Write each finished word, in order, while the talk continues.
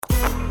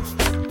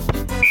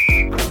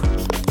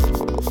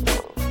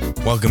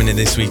Welcome into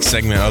this week's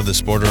segment of the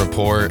Sporter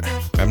Report.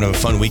 We're having a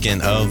fun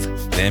weekend of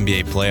the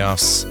NBA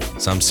playoffs.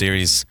 Some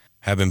series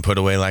have been put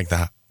away, like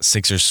the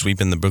Sixers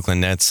sweeping the Brooklyn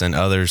Nets, and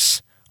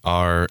others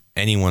are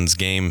anyone's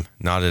game,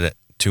 knotted at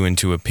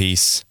 2-2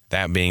 apiece.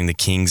 That being the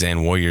Kings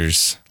and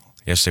Warriors.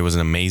 Yesterday was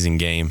an amazing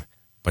game,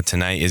 but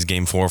tonight is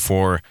Game 4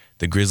 for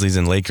the Grizzlies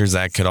and Lakers.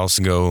 That could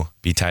also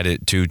be tied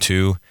at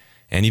 2-2,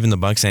 and even the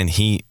Bucks and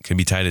Heat could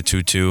be tied at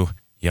 2-2.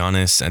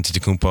 Giannis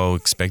Antetokounmpo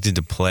expected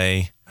to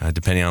play,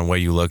 depending on where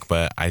you look,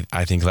 but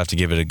I think he'll have to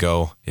give it a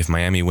go. If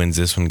Miami wins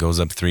this one, goes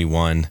up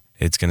 3-1,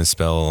 it's going to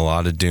spell a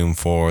lot of doom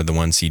for the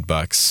one-seed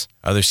Bucks.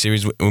 Other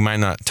series we might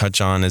not touch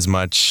on as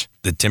much.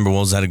 The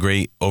Timberwolves had a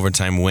great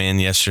overtime win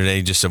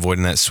yesterday, just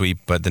avoiding that sweep,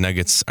 but the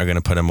Nuggets are going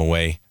to put them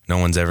away. No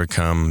one's ever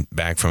come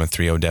back from a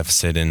 3-0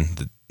 deficit, and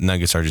the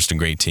Nuggets are just a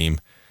great team.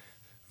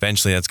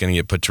 Eventually, that's going to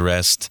get put to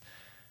rest.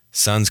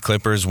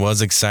 Suns-Clippers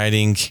was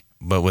exciting,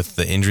 but with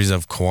the injuries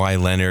of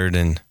Kawhi Leonard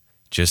and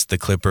just the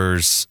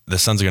Clippers, the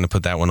Suns are going to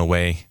put that one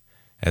away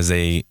as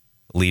they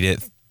lead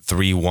it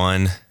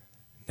 3-1.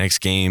 Next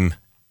game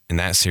in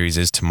that series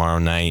is tomorrow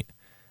night.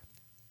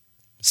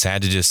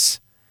 Sad to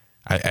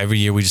every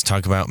year we just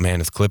talk about, man,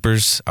 if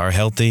Clippers are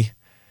healthy,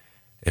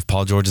 if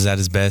Paul George is at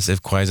his best,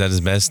 if Kawhi's at his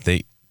best,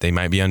 they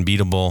might be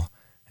unbeatable.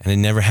 And it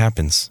never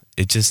happens.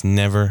 It just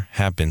never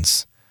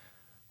happens.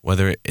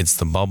 Whether it's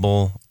the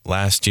bubble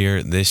last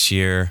year, this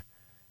year,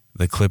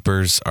 the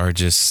Clippers are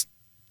just,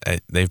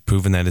 they've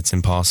proven that it's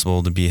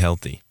impossible to be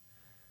healthy.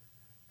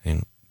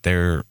 And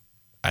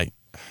I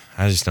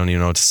just don't even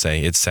know what to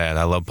say. It's sad.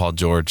 I love Paul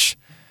George.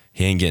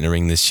 He ain't getting a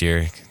ring this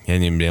year. He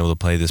ain't even been able to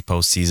play this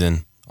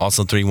postseason.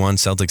 Also 3-1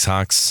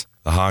 Celtics-Hawks.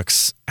 The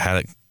Hawks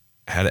had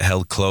it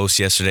held close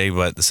yesterday,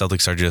 but the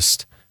Celtics are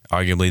just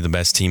arguably the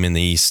best team in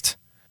the East.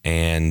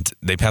 And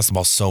they pass the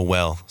ball so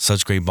well.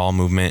 Such great ball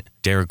movement.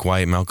 Derek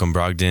White, Malcolm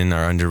Brogdon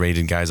are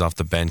underrated guys off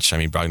the bench. I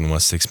mean, Brogdon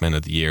was Sixth Man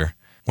of the Year.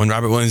 When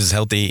Robert Williams is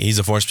healthy, he's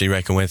a force to be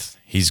reckoned with.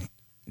 He's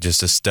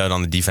just a stud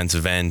on the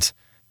defensive end.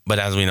 But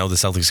as we know, the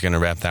Celtics are going to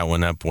wrap that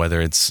one up, whether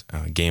it's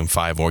Game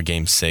 5 or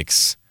Game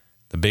 6.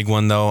 The big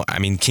one, though, I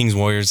mean,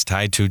 Kings-Warriors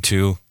tied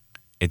 2-2.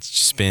 It's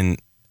just been,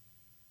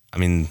 I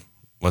mean,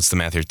 what's the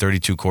math here?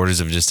 32 quarters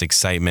of just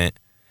excitement.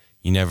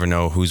 You never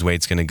know whose way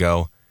it's going to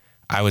go.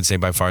 I would say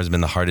by far has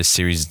been the hardest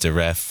series to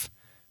ref.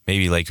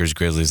 Maybe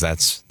Lakers-Grizzlies,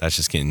 that's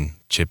just getting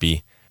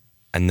chippy.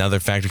 Another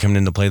factor coming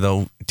into play,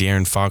 though,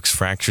 De'Aaron Fox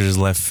fractured his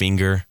left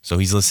finger, so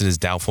he's listed as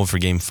doubtful for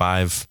Game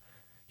 5.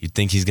 You'd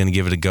think he's going to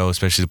give it a go,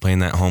 especially playing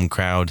that home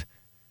crowd.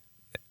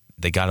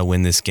 They got to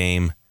win this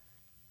game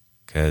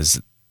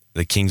because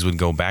the Kings would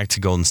go back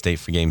to Golden State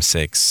for Game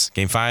 6.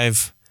 Game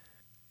 5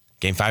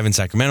 in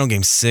Sacramento,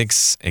 Game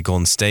 6 at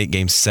Golden State,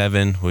 Game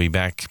 7 will be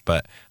back.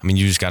 But, I mean,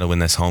 you just got to win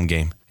this home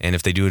game. And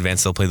if they do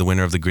advance, they'll play the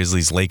winner of the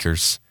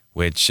Grizzlies-Lakers,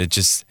 which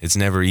it's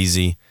never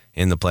easy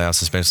in the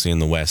playoffs, especially in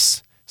the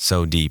West,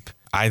 so deep.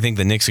 I think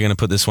the Knicks are going to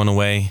put this one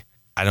away.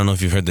 I don't know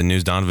if you've heard the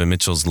news. Donovan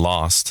Mitchell's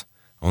lost.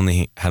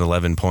 Only had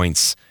 11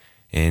 points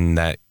in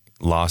that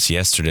loss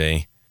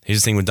yesterday. Here's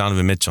the thing with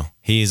Donovan Mitchell.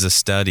 He is a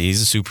stud.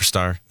 He's a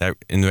superstar. That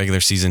in the regular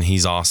season,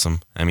 he's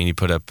awesome. I mean, he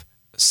put up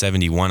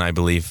 71, I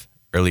believe,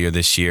 earlier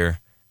this year.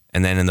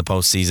 And then in the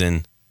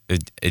postseason,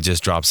 it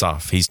just drops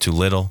off. He's too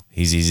little.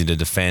 He's easy to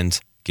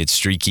defend, gets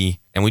streaky.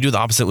 And we do the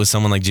opposite with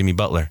someone like Jimmy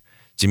Butler.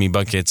 Jimmy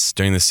Buckets,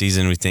 during the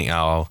season, we think,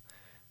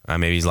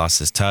 maybe he's lost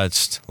his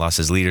touch, lost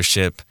his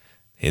leadership.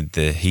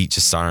 The Heat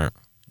just aren't,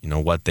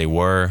 what they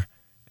were,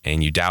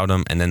 and you doubt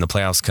them. And then the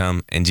playoffs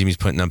come, and Jimmy's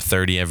putting up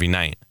 30 every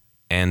night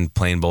and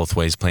playing both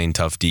ways, playing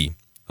tough D.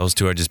 Those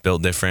two are just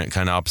built different,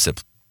 kind of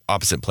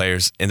opposite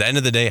players. At the end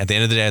of the day,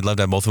 I'd love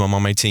to have both of them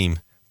on my team.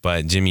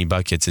 But Jimmy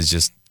Buckets is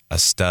just a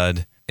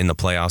stud in the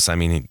playoffs. I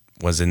mean, he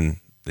was in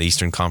the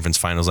Eastern Conference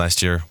Finals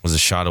last year, was a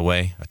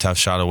tough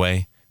shot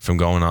away from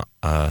going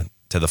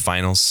to the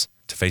finals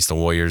to face the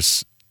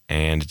Warriors,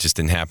 and it just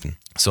didn't happen.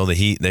 So the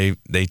Heat,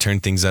 they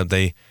turned things up.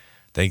 They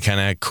kind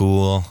of act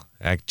cool,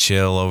 act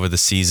chill over the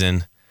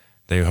season.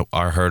 They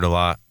are hurt a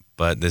lot,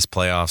 but this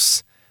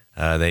playoffs,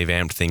 they've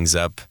amped things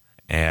up.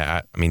 And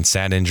I mean,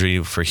 sad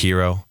injury for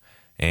Hero,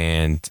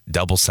 and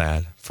double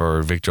sad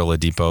for Victor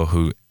Oladipo,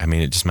 who, I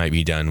mean, it just might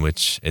be done,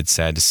 which it's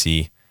sad to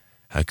see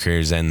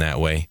careers end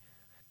that way.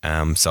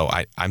 So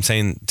I'm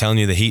telling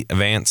you, the Heat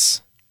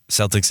advance,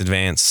 Celtics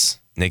advance,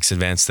 Knicks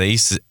advance. The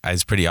East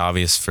is pretty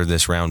obvious for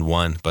this round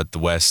one, but the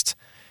West,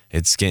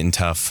 it's getting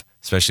tough,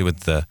 especially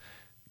with the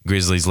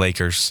Grizzlies,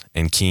 Lakers,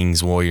 and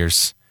Kings,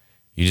 Warriors.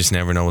 You just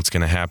never know what's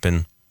going to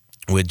happen.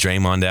 With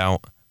Draymond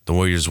out, the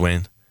Warriors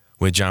win.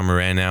 With Ja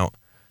Morant out,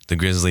 the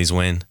Grizzlies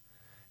win.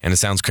 And it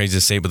sounds crazy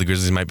to say, but the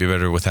Grizzlies might be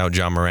better without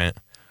Ja Morant.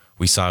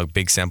 We saw a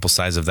big sample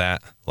size of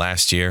that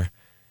last year,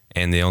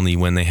 and the only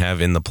win they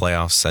have in the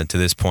playoffs to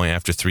this point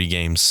after 3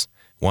 games.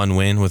 1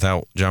 win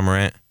without Ja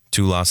Morant,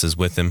 2 losses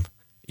with him.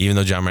 Even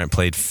though Ja Morant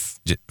played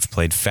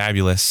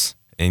fabulous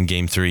in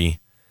Game 3,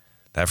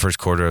 that first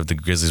quarter of the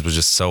Grizzlies was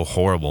just so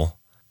horrible.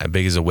 As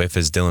big as a whiff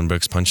as Dillon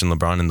Brooks punching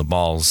LeBron in the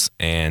balls,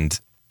 and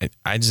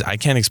I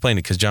can't explain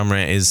it because Ja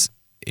Morant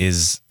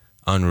is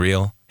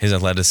unreal. His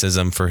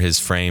athleticism for his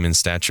frame and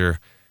stature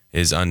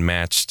is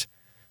unmatched.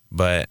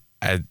 but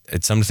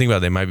it's something to think about.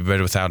 They might be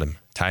better without him.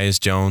 Tyus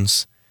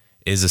Jones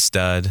is a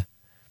stud,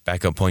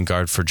 backup point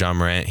guard for Ja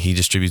Morant. He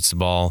distributes the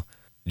ball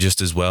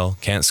just as well,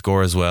 can't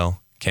score as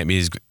well, can't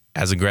be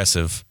as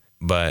aggressive,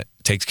 but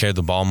takes care of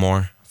the ball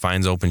more,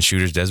 finds open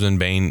shooters. Desmond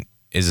Bane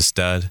is a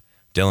stud.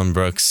 Dillon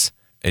Brooks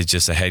is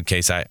just a head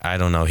case. I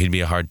don't know. He'd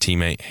be a hard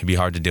teammate. He'd be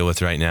hard to deal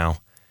with right now.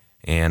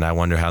 And I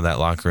wonder how that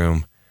locker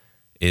room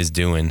is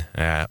doing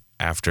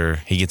after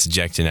he gets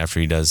ejected, after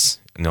he does,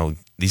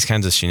 these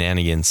kinds of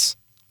shenanigans.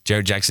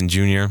 Jarrett Jackson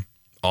Jr.,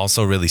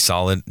 also really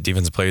solid,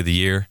 Defensive Player of the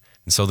Year.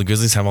 And so the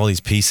Grizzlies have all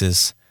these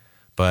pieces,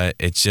 but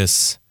it's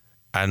just,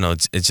 I don't know,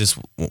 it's just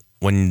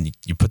when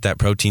you put that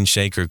protein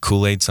shake or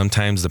Kool-Aid,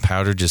 sometimes the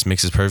powder just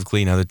mixes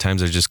perfectly, and other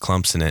times there's just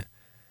clumps in it.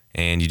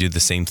 And you do the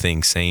same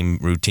thing, same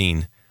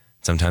routine.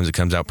 Sometimes it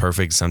comes out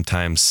perfect.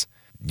 Sometimes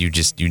you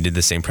did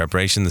the same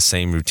preparation, the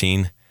same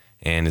routine,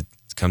 and it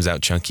comes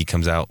out chunky,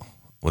 comes out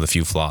with a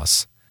few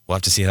flaws. We'll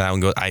have to see how that one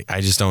goes.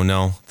 I just don't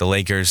know. The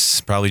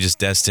Lakers probably just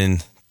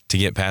destined to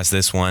get past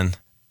this one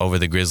over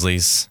the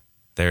Grizzlies.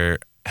 They're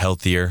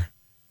healthier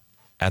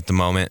at the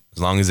moment.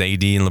 As long as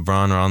AD and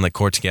LeBron are on the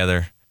court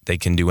together, they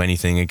can do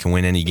anything. They can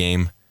win any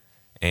game.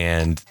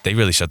 And they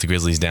really shut the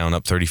Grizzlies down,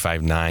 up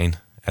 35-9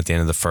 at the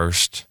end of the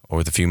first, or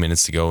with a few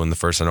minutes to go in the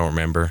first, I don't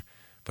remember,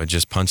 but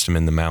just punched him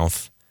in the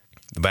mouth.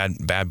 The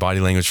bad body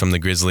language from the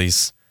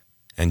Grizzlies.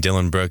 And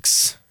Dillon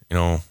Brooks,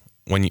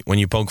 when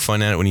you poke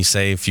fun at it, when you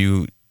say a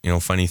few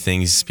funny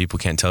things, people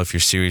can't tell if you're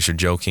serious or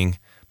joking.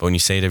 But when you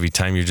say it every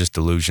time, you're just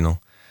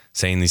delusional.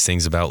 Saying these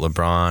things about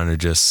LeBron or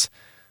just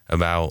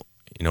about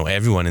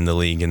everyone in the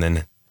league, and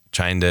then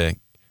trying to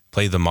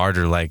play the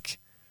martyr like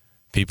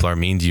people are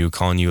mean to you,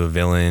 calling you a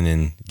villain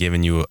and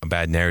giving you a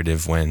bad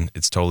narrative when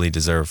it's totally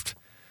deserved.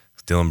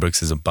 Dillon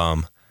Brooks is a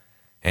bum.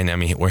 And I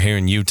mean, we're here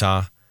in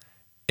Utah.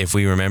 If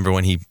we remember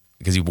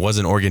because he was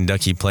an Oregon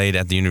Duck, he played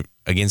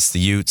against the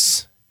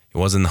Utes. He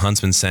was in the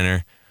Huntsman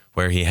Center,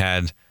 where he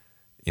had,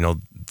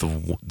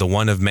 the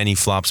one of many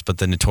flops, but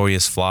the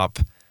notorious flop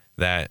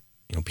that,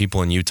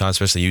 people in Utah,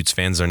 especially Utes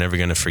fans, are never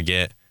going to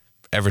forget.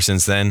 Ever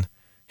since then,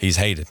 he's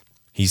hated.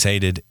 He's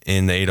hated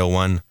in the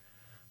 801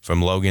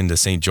 from Logan to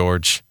St.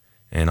 George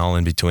and all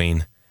in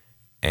between.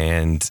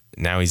 And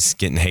now he's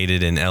getting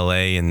hated in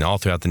LA and all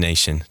throughout the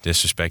nation,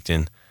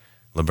 disrespecting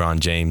LeBron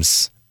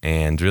James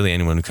and really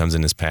anyone who comes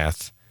in his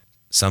path.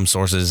 Some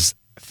sources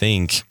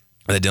think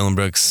that Dillon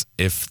Brooks,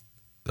 if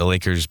the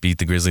Lakers beat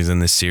the Grizzlies in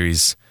this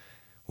series,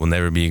 will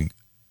never be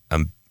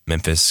a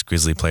Memphis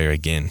Grizzly player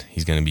again.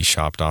 He's going to be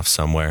shopped off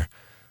somewhere.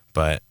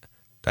 But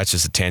that's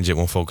just a tangent.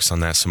 We'll focus on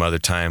that some other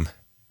time.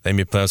 The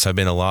NBA playoffs have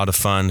been a lot of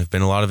fun. Have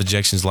been a lot of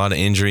ejections, a lot of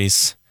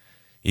injuries.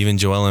 Even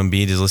Joel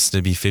Embiid is listed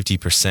to be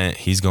 50%.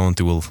 He's going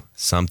through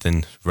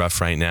something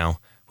rough right now.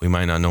 We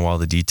might not know all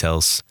the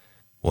details.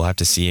 We'll have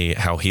to see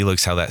how he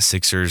looks, how that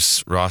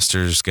Sixers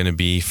roster is going to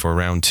be for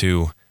round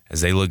 2,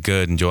 as they look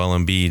good. And Joel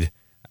Embiid,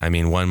 I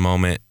mean, one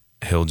moment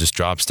he'll just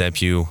drop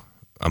step you,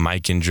 a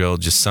mic and drill,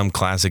 just some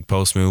classic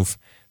post move.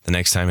 The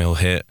next time he'll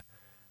hit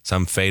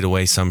some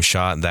fadeaway, some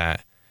shot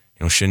that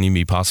shouldn't even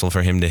be possible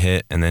for him to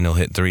hit, and then he'll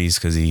hit threes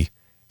because he's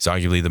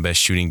arguably the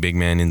best shooting big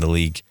man in the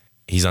league.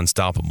 He's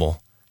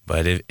unstoppable.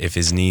 But if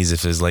his knees,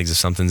 if his legs, if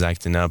something's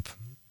acting up,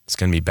 it's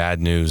going to be bad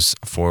news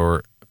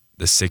for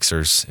the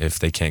Sixers if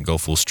they can't go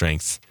full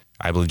strength.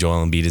 I believe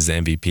Joel Embiid is the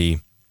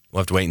MVP. We'll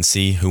have to wait and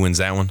see who wins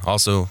that one.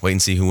 Also, wait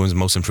and see who wins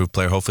Most Improved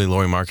Player. Hopefully,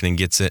 Lauri Markkanen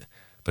gets it,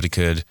 but it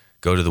could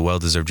go to the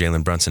well-deserved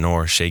Jalen Brunson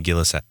or Shai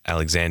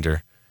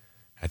Gilgeous-Alexander.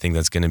 I think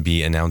that's going to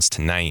be announced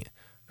tonight,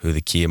 who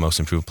the key Most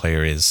Improved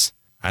Player is.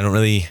 I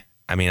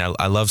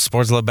love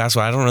sports, I love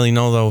basketball. I don't really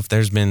know, though, if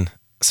there's been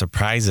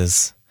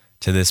surprises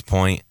to this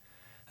point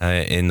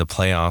in the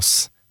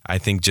playoffs. I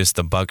think just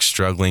the Bucks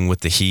struggling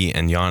with the Heat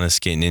and Giannis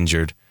getting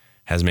injured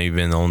has maybe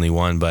been the only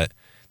one, but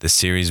the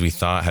series we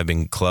thought have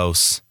been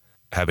close.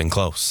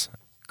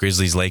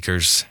 Grizzlies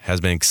Lakers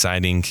has been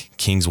exciting.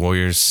 Kings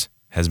Warriors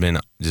has been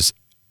just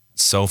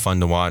so fun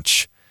to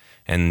watch,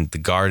 and the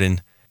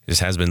Garden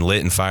just has been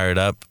lit and fired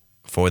up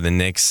for the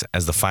Knicks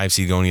as the 5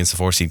 seed going against the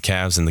 4 seed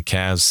Cavs, and the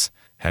Cavs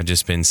have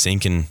just been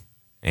sinking,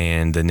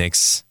 and the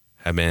Knicks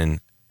have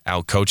been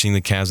out coaching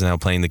the Cavs and out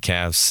playing the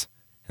Cavs,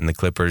 and the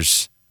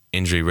Clippers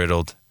injury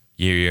riddled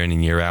year in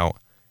and year out.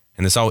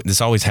 And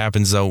this always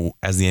happens, though,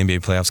 as the NBA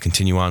playoffs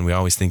continue on. We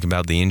always think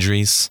about the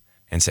injuries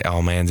and say,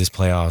 oh man, this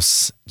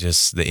playoffs,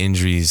 just the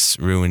injuries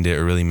ruined it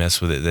or really messed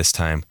with it this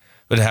time.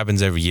 But it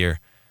happens every year.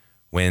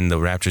 When the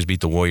Raptors beat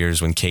the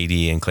Warriors, when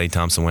KD and Klay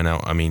Thompson went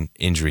out,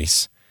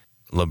 injuries.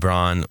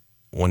 LeBron,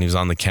 when he was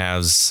on the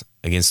Cavs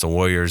against the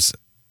Warriors,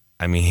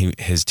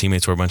 his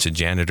teammates were a bunch of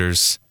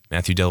janitors.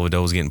 Matthew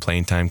Dellavedova was getting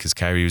playing time because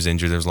Kyrie was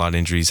injured. There's a lot of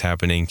injuries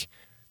happening.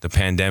 The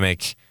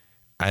pandemic,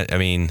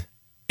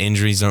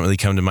 injuries don't really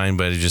come to mind,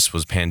 but it just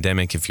was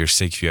pandemic. If you're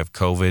sick, if you have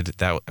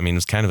COVID, it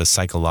was kind of a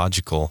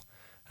psychological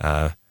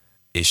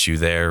issue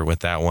there with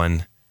that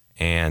one.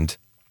 And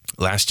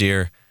last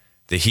year,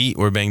 the Heat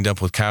were banged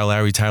up with Kyle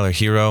Lowry, Tyler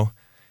Hero.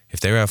 If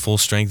they were at full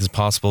strength as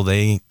possible,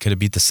 they could have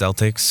beat the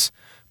Celtics.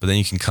 But then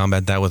you can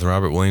combat that with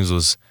Robert Williams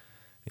was,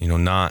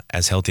 not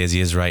as healthy as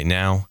he is right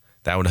now.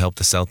 That would have helped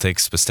the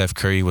Celtics, but Steph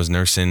Curry was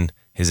nursing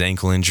his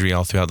ankle injury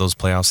all throughout those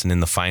playoffs and in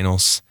the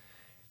finals.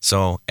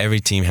 So every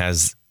team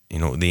has,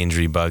 the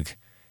injury bug,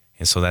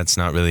 and so that's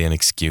not really an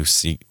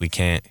excuse. We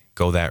can't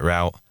go that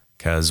route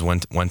because one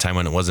time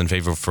when it wasn't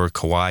favorable for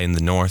Kawhi in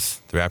the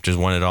North, the Raptors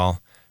won it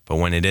all. But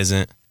when it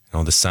isn't,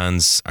 the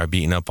Suns are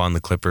beating up on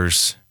the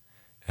Clippers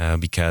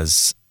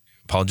because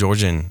Paul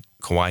George and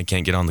Kawhi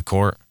can't get on the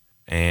court,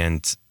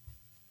 and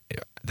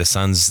the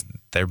Suns,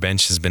 their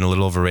bench has been a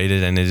little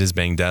overrated and it is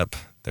banged up.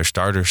 Their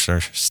starters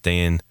are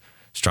staying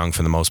strong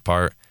for the most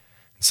part.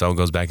 So it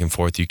goes back and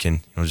forth. You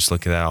can just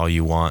look at that all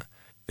you want.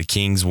 The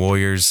Kings,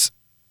 Warriors,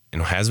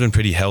 has been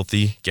pretty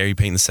healthy. Gary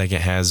Payton II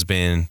has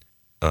been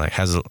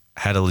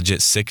had a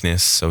legit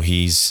sickness, so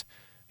he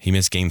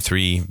missed Game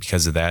 3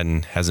 because of that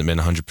and hasn't been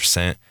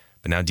 100%.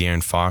 But now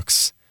De'Aaron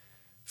Fox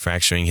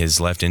fracturing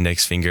his left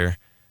index finger,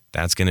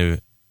 that's going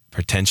to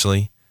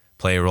potentially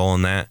play a role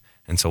in that,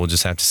 and so we'll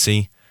just have to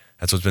see.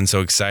 That's what's been so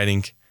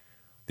exciting.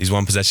 These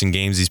one-possession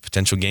games, these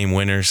potential game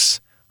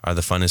winners, are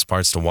the funnest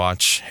parts to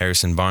watch.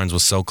 Harrison Barnes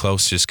was so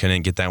close, just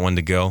couldn't get that one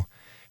to go.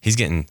 He's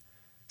getting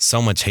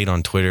so much hate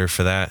on Twitter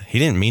for that. He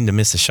didn't mean to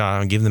miss a shot.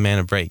 I'll give the man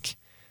a break.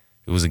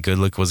 It was a good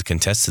look. It was a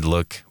contested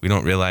look. We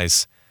don't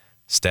realize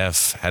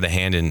Steph had a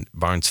hand in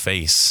Barnes'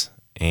 face,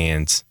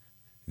 and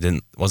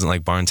it wasn't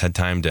like Barnes had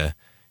time to,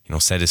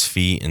 set his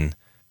feet and,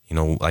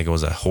 like it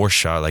was a horse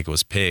shot, like it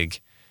was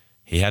pig.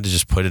 He had to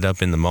just put it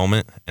up in the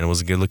moment, and it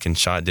was a good-looking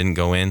shot. Didn't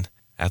go in.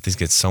 Athletes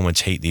get so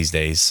much hate these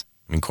days.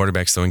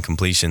 Quarterbacks throwing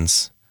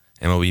completions.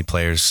 MLB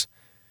players,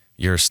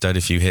 you're a stud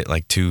if you hit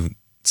like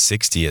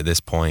 260 at this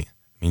point.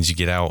 It means you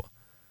get out,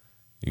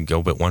 you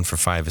go but 1 for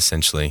 5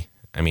 essentially.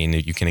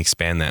 You can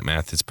expand that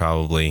math. It's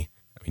probably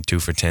 2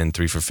 for 10,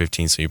 3 for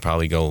 15, so you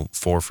probably go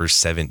 4 for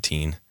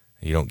 17.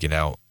 You don't get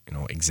out,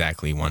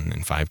 exactly 1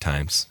 in 5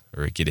 times,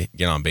 or get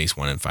on base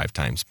 1 in 5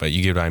 times. But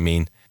you get what I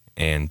mean,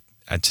 and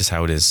that's just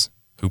how it is.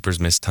 Hoopers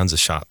miss tons of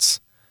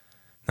shots.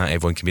 Not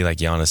everyone can be like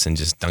Giannis and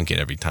just dunk it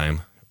every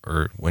time,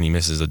 or when he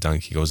misses a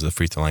dunk, he goes to the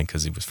free throw line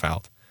because he was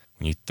fouled.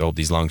 When you throw up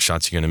these long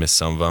shots, you're going to miss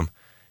some of them.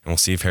 And we'll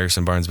see if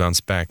Harrison Barnes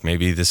bounces back.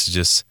 Maybe this is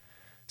just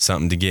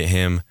something to get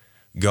him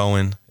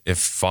going. If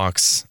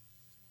Fox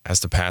has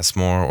to pass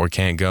more or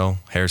can't go,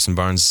 Harrison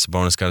Barnes,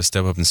 Sabonis got to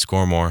step up and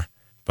score more.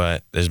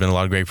 But there's been a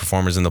lot of great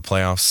performers in the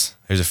playoffs.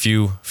 There's a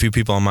few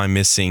people on my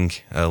missing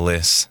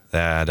list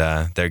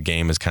that their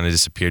game has kind of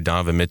disappeared.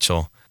 Donovan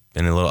Mitchell,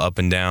 been a little up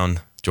and down.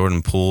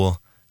 Jordan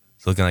Poole,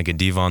 looking like a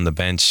diva on the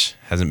bench,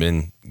 hasn't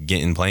been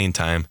getting playing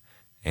time,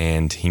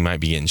 and he might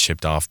be getting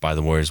shipped off by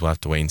the Warriors. We'll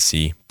have to wait and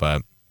see.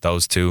 But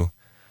those two,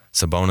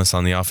 Sabonis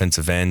on the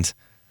offensive end,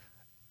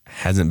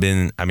 hasn't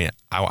been.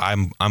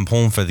 I'm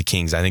pulling for the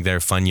Kings. I think they're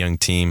a fun young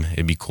team.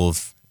 It'd be cool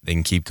if they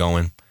can keep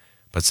going.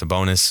 But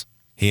Sabonis,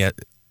 I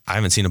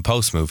haven't seen a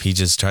post move. He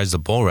just tries to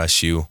bull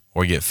rush you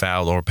or get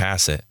fouled or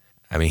pass it.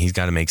 He's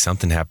got to make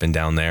something happen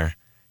down there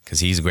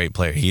because he's a great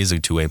player. He is a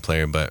two-way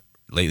player, but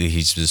lately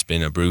he's just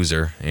been a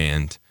bruiser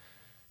and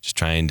just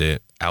trying to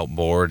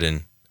outboard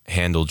and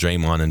handle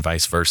Draymond and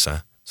vice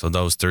versa. So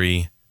those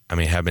three,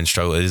 have been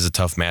struggling. It is a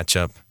tough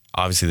matchup.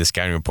 Obviously, the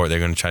scouting report, they're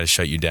going to try to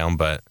shut you down,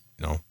 but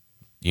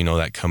you know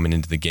that coming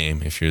into the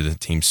game if you're the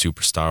team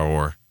superstar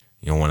or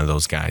one of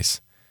those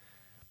guys.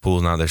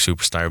 Poole's not their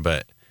superstar,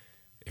 but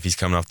if he's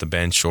coming off the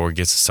bench or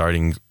gets a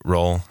starting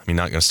role,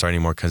 not going to start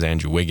anymore because of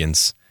Andrew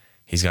Wiggins.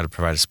 He's got to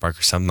provide a spark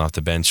or something off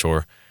the bench,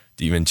 or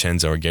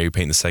DiVincenzo or Gary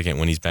Payton II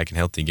when he's back and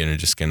healthy again are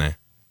just going to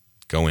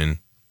go in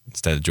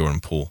instead of Jordan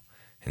Poole.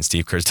 And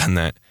Steve Kerr's done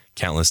that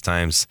countless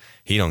times.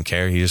 He don't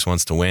care. He just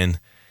wants to win.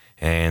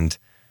 And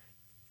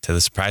to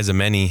the surprise of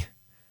many,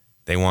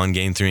 they won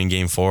Game 3 and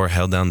Game 4,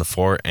 held down the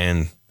fort.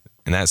 And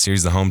in that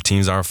series, the home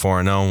teams are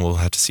 4-0. We'll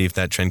have to see if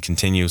that trend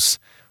continues.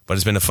 But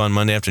it's been a fun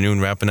Monday afternoon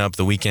wrapping up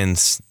the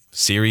weekend's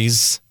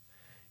series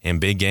and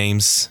big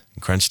games,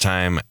 crunch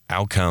time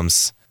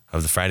outcomes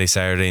of the Friday,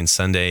 Saturday, and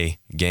Sunday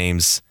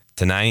games.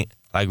 Tonight,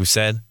 like we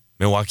said,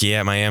 Milwaukee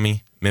at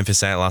Miami,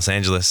 Memphis at Los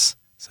Angeles.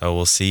 So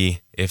we'll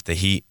see if the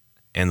Heat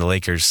and the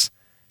Lakers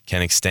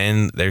can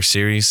extend their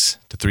series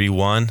to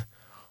 3-1,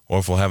 or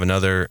if we'll have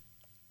another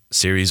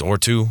series or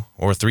 2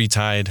 or 3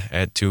 tied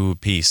at 2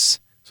 apiece.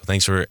 So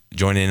thanks for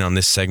joining in on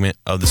this segment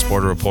of the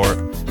Sporter Report.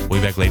 We'll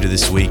be back later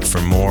this week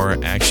for more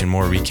action,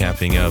 more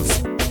recapping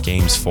of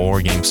Games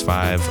 4, Games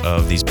 5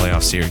 of these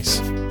playoff series.